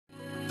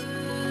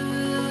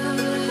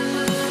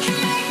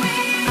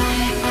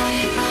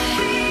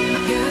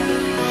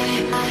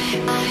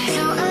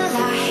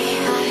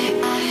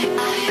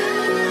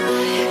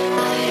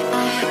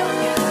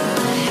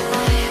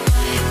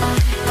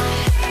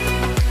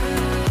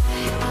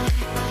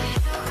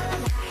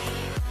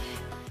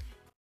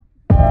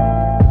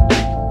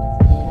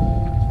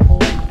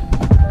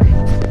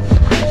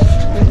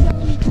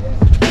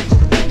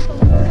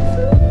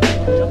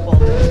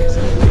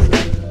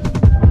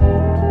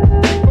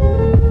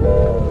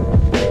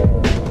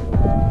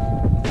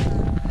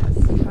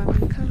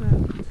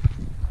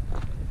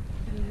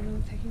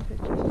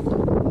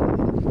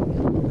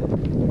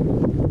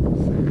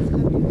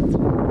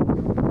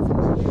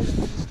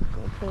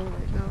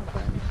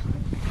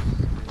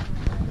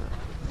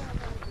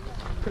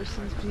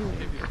person's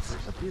viewing. It's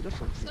a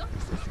beautiful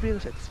experience. It's a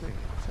beautiful experience.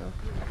 So,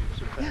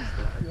 yeah.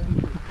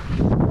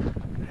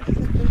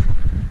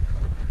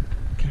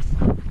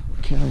 Careful.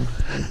 Careful.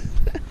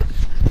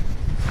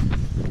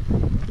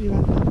 You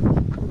want to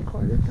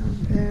record it down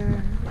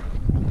there.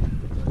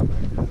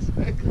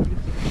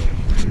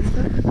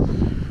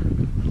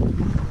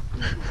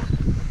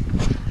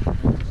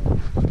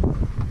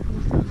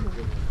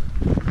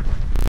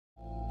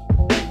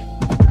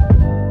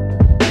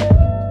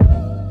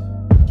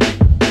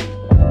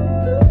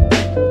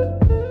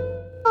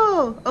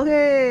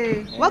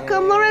 Okay,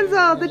 welcome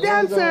Lorenzo, the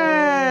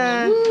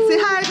dancer. Woo. Say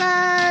hi,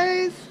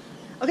 guys.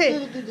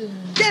 Okay,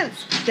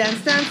 dance,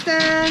 dance, dance,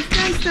 dance,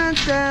 dance,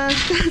 dance,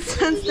 dance, dance,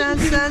 dance,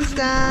 dance, dance,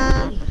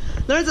 dance.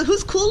 Lorenzo,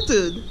 who's cool,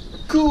 dude?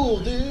 Cool,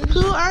 dude.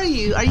 Who are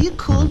you? Are you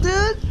cool,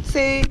 dude?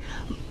 Say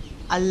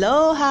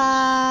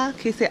aloha.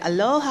 Okay, say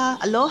aloha,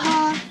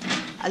 aloha,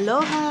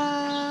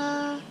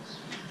 aloha.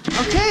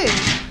 Okay.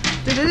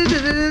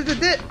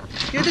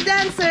 You're the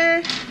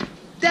dancer.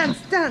 Dance,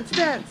 dance,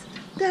 dance.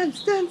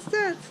 Dance, dance,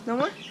 dance. No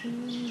more?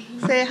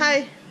 Say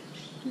hi.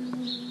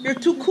 You're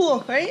too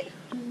cool, right?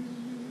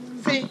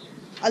 Say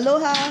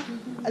aloha,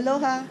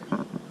 aloha.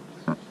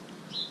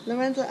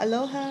 Lorenzo,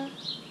 aloha.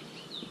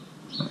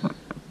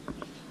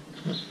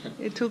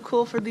 You're too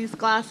cool for these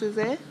glasses,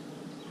 eh?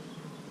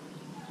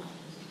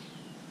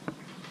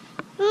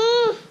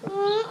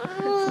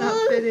 It's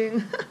not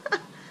fitting.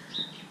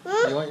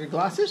 You want your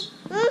glasses?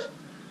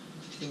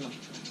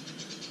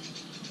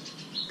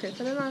 Okay,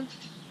 put it on.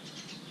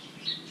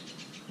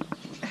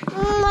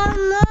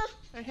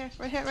 Right here,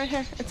 right here, right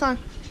here. It's on.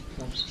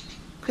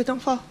 Okay, don't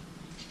fall.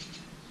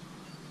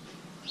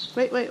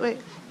 Wait, wait, wait.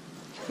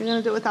 You're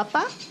gonna do it with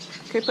Appa?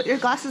 Okay, put your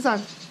glasses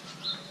on.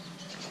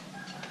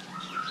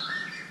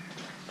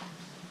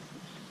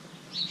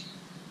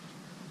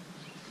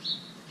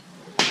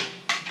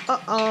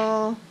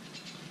 Uh-oh.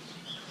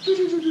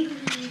 Hey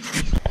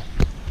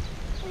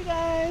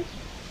guys,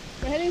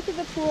 we're heading to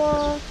the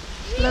pool.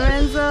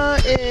 Lorenzo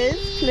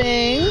is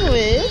playing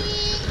with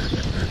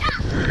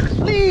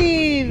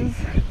leaves.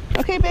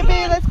 Okay,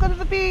 baby, let's go to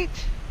the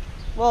beach.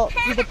 Well,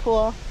 to the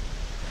pool.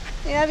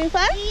 Are you having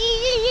fun?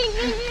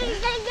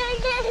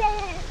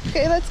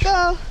 Okay, let's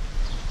go.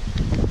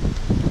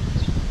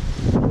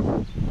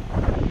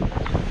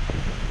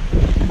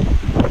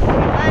 I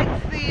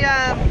like the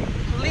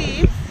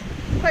leaves.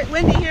 Quite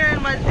windy here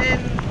in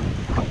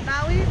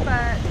Maui,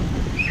 but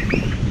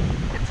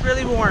it's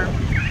really warm.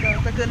 So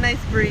it's like a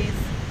nice breeze.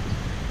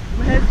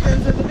 My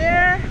husband's over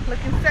there,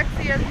 looking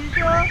sexy as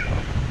usual.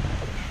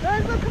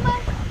 Lorenzo, come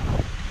on.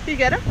 You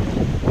get him?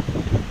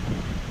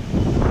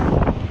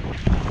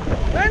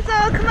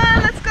 Lorenzo, come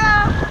on, let's go.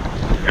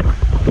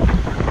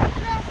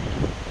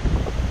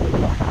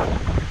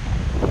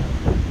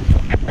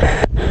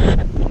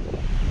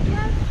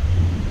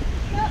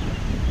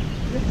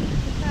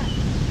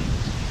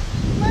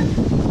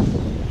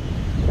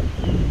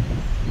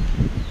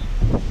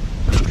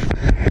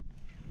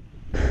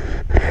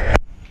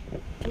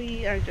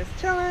 We are just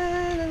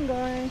chilling and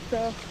going,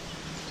 so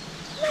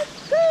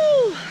let's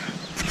go!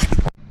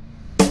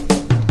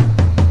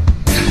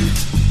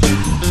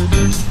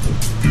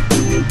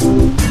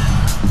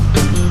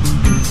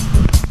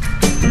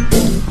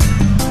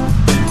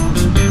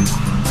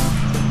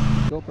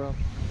 GoPro.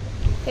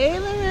 Hey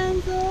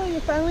Lorenzo,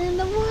 you're finally in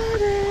the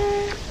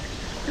water.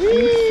 Are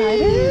you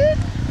excited?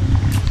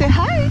 Say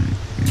hi.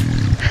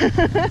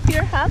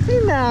 You're happy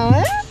now,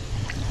 eh?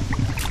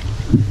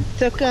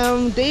 Took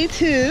day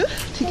 2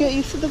 to get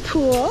used to the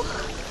pool,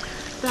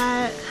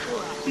 but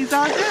he's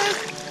all good.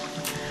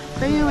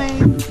 But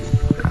anyways,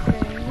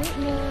 right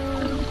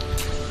now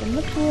in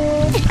the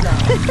pool.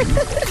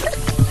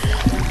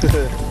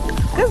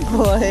 Good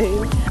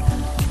boy.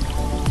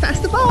 Pass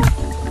the ball.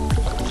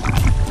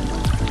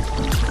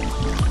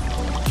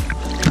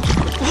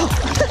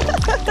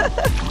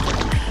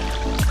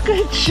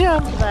 Good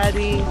job,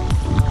 buddy.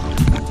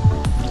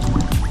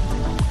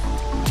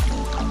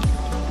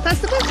 Pass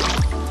the ball.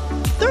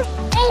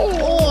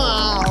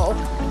 Wow.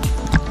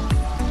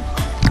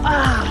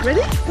 Ah,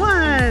 ready?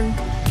 1,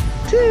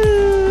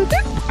 2, 3.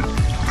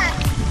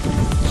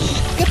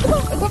 Get the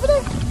ball. It's over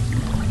there.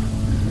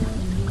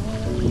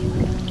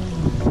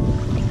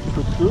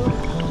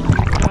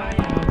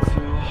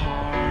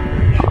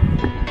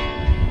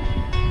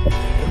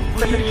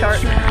 Look at the chart.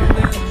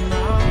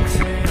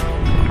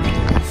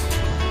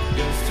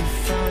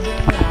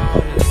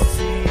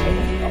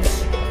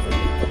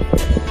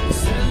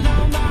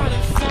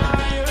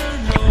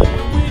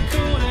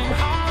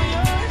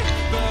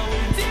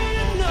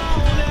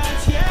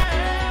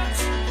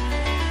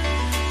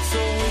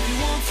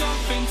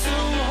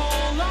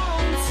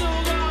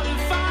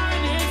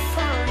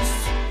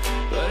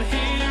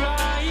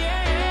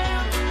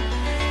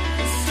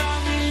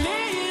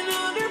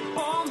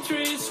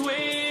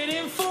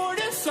 Waiting for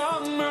the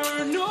summer.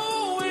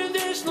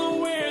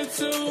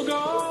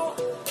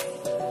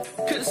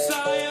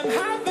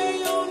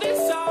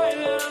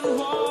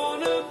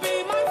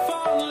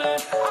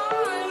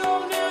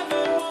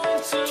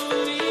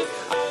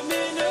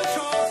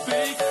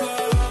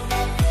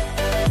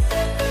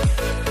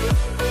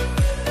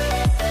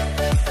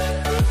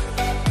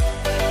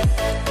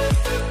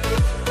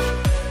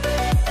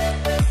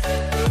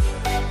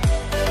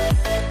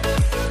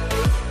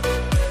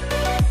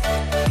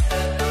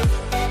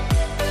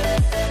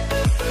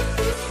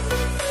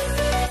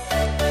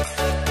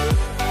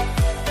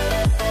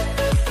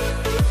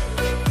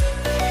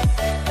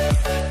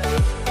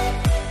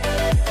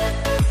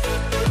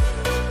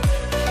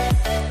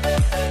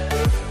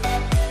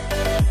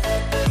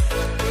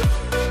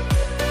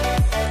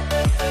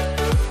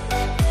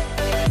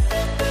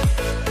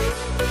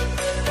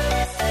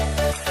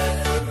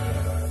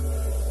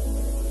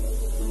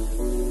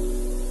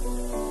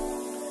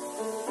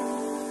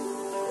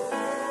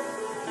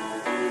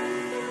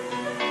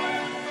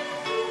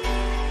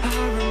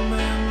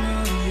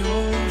 remember the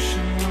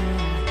ocean.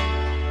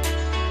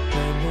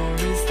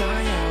 Memories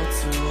die out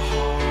too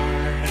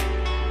hard.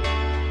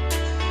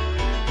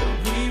 But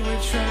we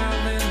were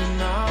traveling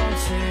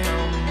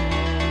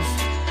mountains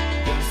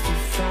just to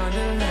find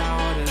the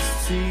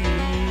loudest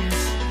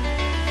tease.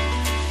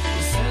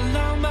 We set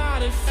down by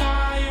the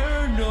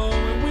fire,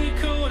 knowing we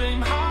could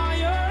aim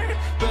higher,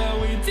 but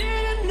we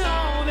didn't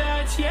know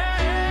that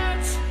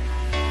yet.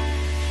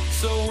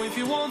 So if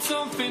you want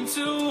something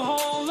to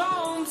hold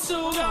on to,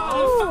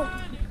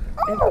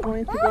 it's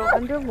going to go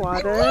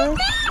underwater.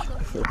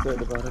 So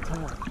excited about it,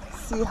 huh?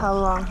 See how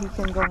long he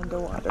can go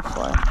underwater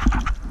for.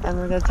 And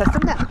we're going to test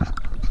him now.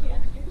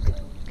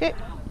 Okay,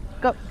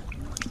 go.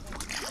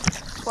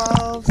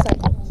 12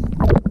 seconds.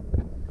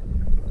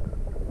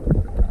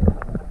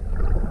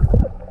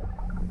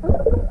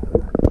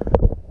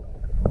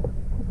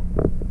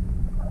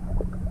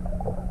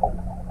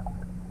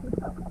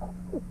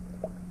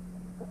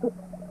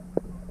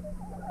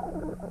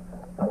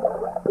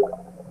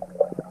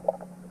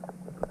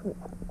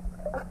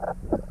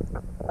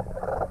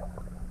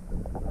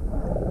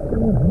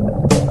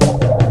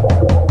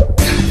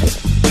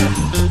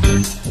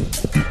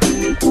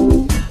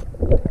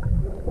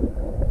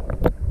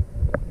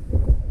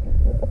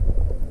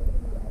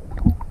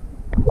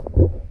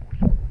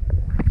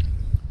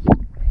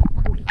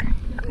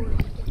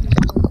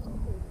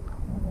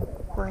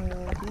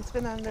 He's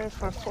been under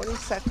for 40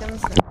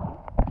 seconds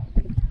now.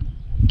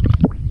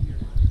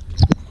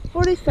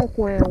 40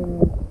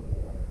 seconds.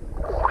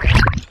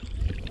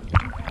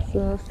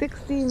 So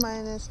 60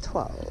 minus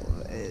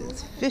 12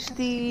 is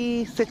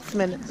 56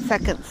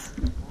 seconds.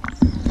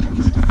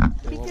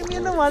 He can be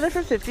in the water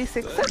for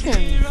 56 seconds.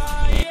 here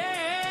I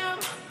am,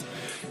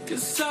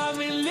 'cause I've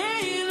been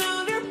laying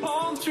under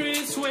palm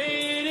trees,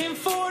 waiting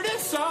for the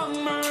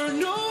summer,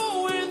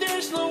 knowing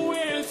there's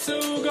nowhere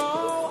to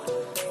go.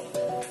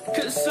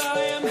 'Cause I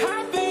am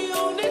happy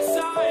on this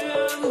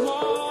island,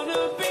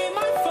 wanna be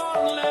my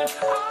farmland.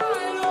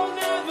 I don't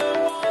ever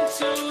want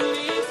to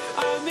leave,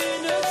 I'm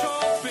in a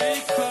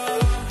tropic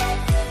club.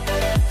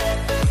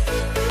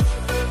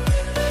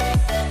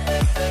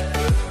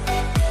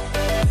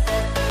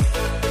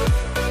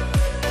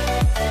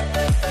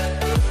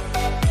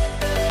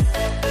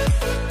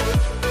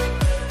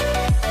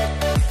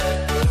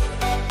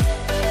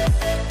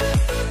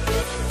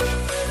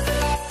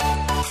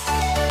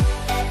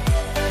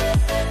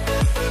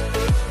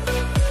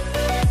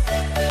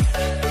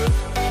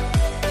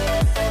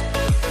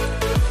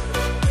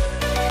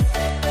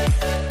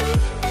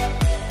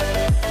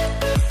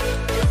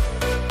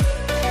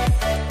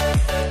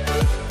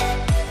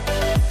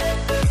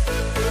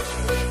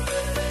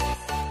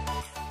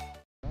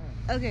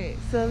 Okay,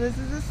 so this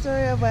is the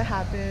story of what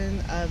happened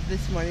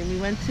this morning. We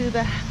went to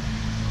the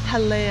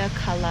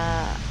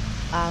Haleakala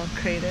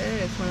crater.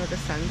 It's one of the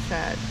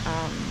sunset,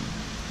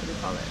 what do you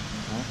call it?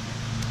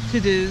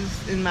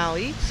 To-dos in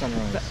Maui.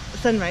 Sunrise.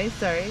 Sunrise,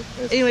 sorry.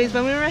 It's Anyways, sunrise.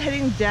 when we were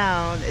heading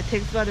down, it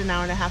takes about an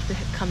hour and a half to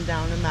come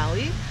down to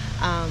Maui.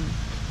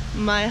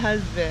 My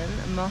husband,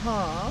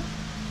 Mahal,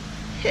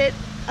 hit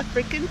a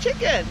freaking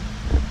chicken.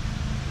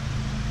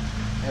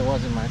 It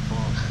wasn't my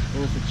fault. It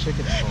was the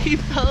chicken's fault. He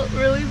felt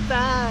really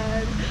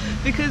bad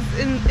because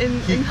in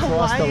He Hawaii,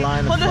 crossed the line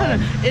of hold on,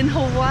 flag. in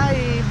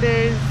Hawaii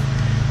there's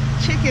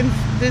chickens.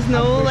 There's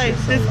no I'm like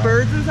pretty sure there's so,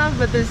 birds and stuff,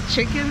 but there's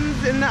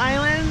chickens in the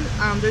island.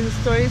 There's a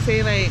story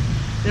saying like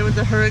there was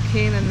a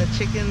hurricane and the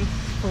chickens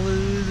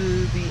flew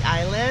to the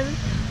island.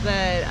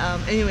 But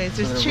anyways,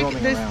 So they're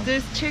roaming around.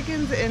 there's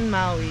chickens in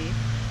Maui,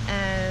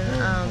 and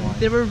Hawaii.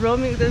 they were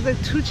roaming. There's like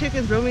 2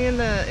 chickens roaming in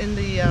the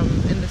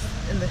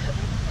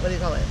what do you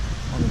call it?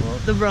 On the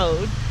road. The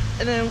road,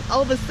 and then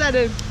all of a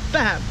sudden,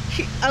 bam!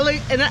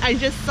 I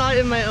just saw it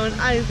in my own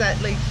eyes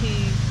that like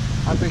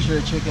I'm pretty sure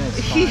the chicken is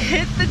he fine.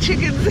 hit the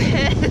chicken's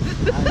head.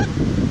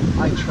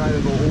 I tried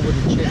to go over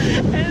the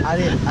chicken. And I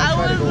didn't. I tried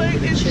was to go like over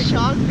the in chicken.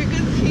 shock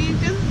because he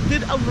just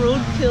did a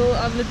roadkill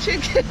on the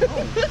chicken.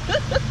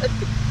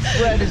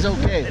 Fred is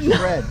okay. No.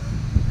 Fred.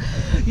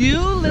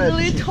 You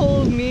literally chicken.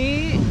 told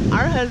me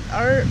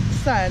our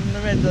son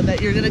Lorenzo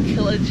that you're gonna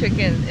kill a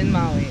chicken in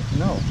Maui.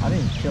 No, I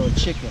didn't kill a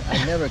chicken.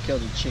 I never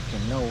killed a chicken.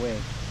 No way.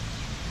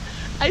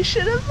 I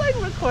should have like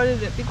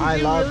recorded it because I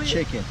you love really,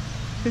 chicken.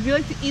 because you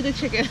like to eat a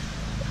chicken.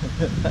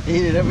 I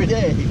eat it every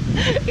day.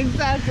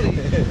 Exactly.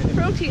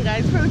 Protein,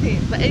 guys, protein.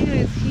 But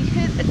anyways, he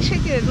hit a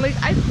chicken. Like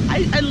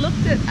I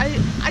looked at,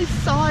 I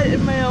saw it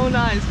in my own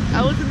eyes.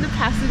 I was in the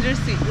passenger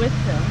seat with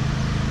him,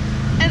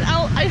 and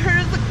I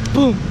heard it like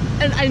boom,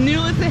 and I knew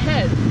it was the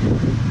head.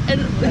 And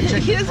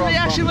his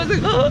reaction was like,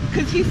 oh,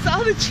 because he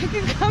saw the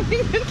chicken coming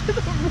into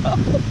the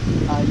road.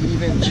 I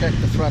even checked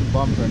the front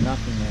bumper.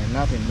 Nothing there.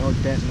 Nothing. No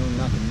dent. No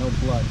nothing. No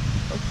blood.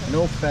 Okay.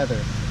 No feather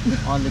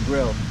on the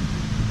grill.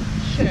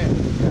 Sure.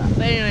 Yeah.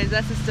 But anyways,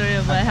 that's the story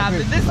of what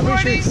happened this I'm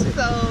pretty morning. sure it's-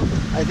 So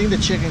I think the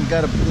chicken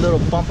got a little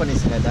bump on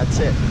his head. That's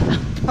it.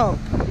 bump.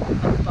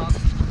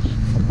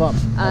 A bump.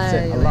 That's it. A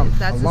Anyways, lump.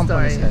 that's a the lump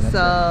on his story. head. That's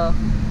So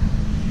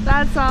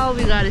that's all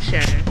we gotta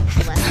share.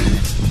 What happened?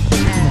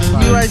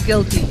 And you are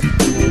guilty.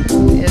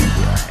 Yes,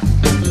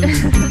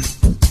 you are.